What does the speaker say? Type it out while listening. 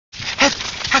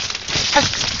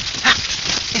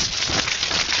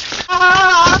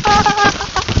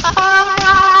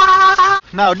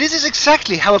Now this is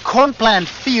exactly how a corn plant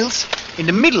feels in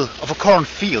the middle of a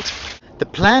cornfield. The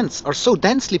plants are so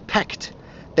densely packed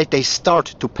that they start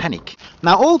to panic.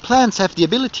 Now all plants have the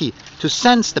ability to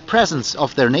sense the presence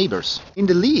of their neighbors. In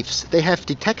the leaves they have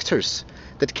detectors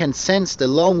that can sense the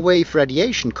long wave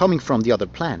radiation coming from the other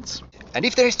plants. And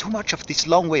if there is too much of this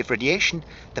long wave radiation,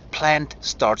 the plant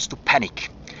starts to panic.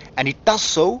 And it does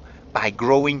so by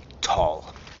growing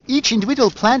tall. Each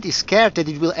individual plant is scared that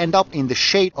it will end up in the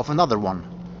shade of another one.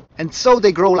 And so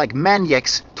they grow like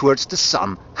maniacs towards the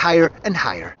sun, higher and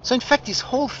higher. So in fact this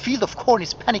whole field of corn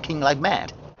is panicking like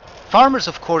mad. Farmers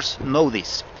of course know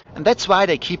this. And that's why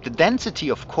they keep the density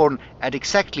of corn at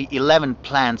exactly 11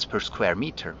 plants per square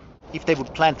meter. If they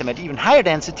would plant them at even higher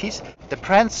densities, the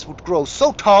plants would grow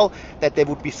so tall that they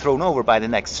would be thrown over by the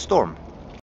next storm.